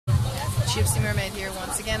Gypsy Mermaid here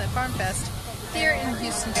once again at Farm Fest here in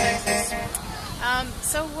Houston, Texas.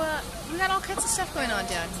 We got all kinds of stuff going on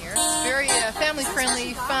down here. It's very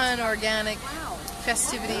family-friendly, fun, organic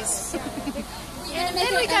festivities. And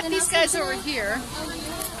then we got these guys over here.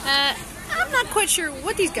 I'm not quite sure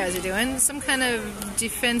what these guys are doing. Some kind of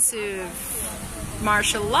defensive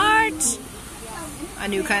martial art, a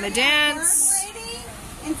new kind of dance.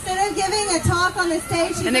 Instead of giving a talk on the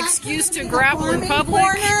stage, an excuse to grapple in public.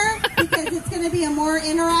 Because it's going to be a more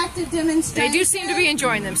interactive demonstration. They do seem to be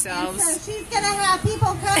enjoying themselves. And so she's going to have people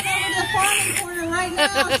come over to the farming corner right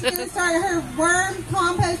now. She's going to start her worm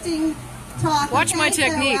composting talk. Watch my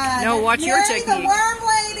technique. No, watch your technique. The worm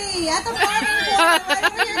lady at the farming corner right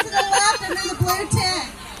over here to the left under the blue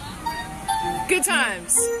tent. Good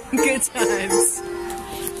times. Good times.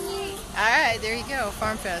 Alright, there you go.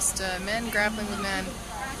 Farm Fest. Men grappling with men.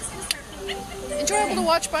 Enjoyable to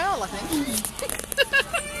watch by all, I think.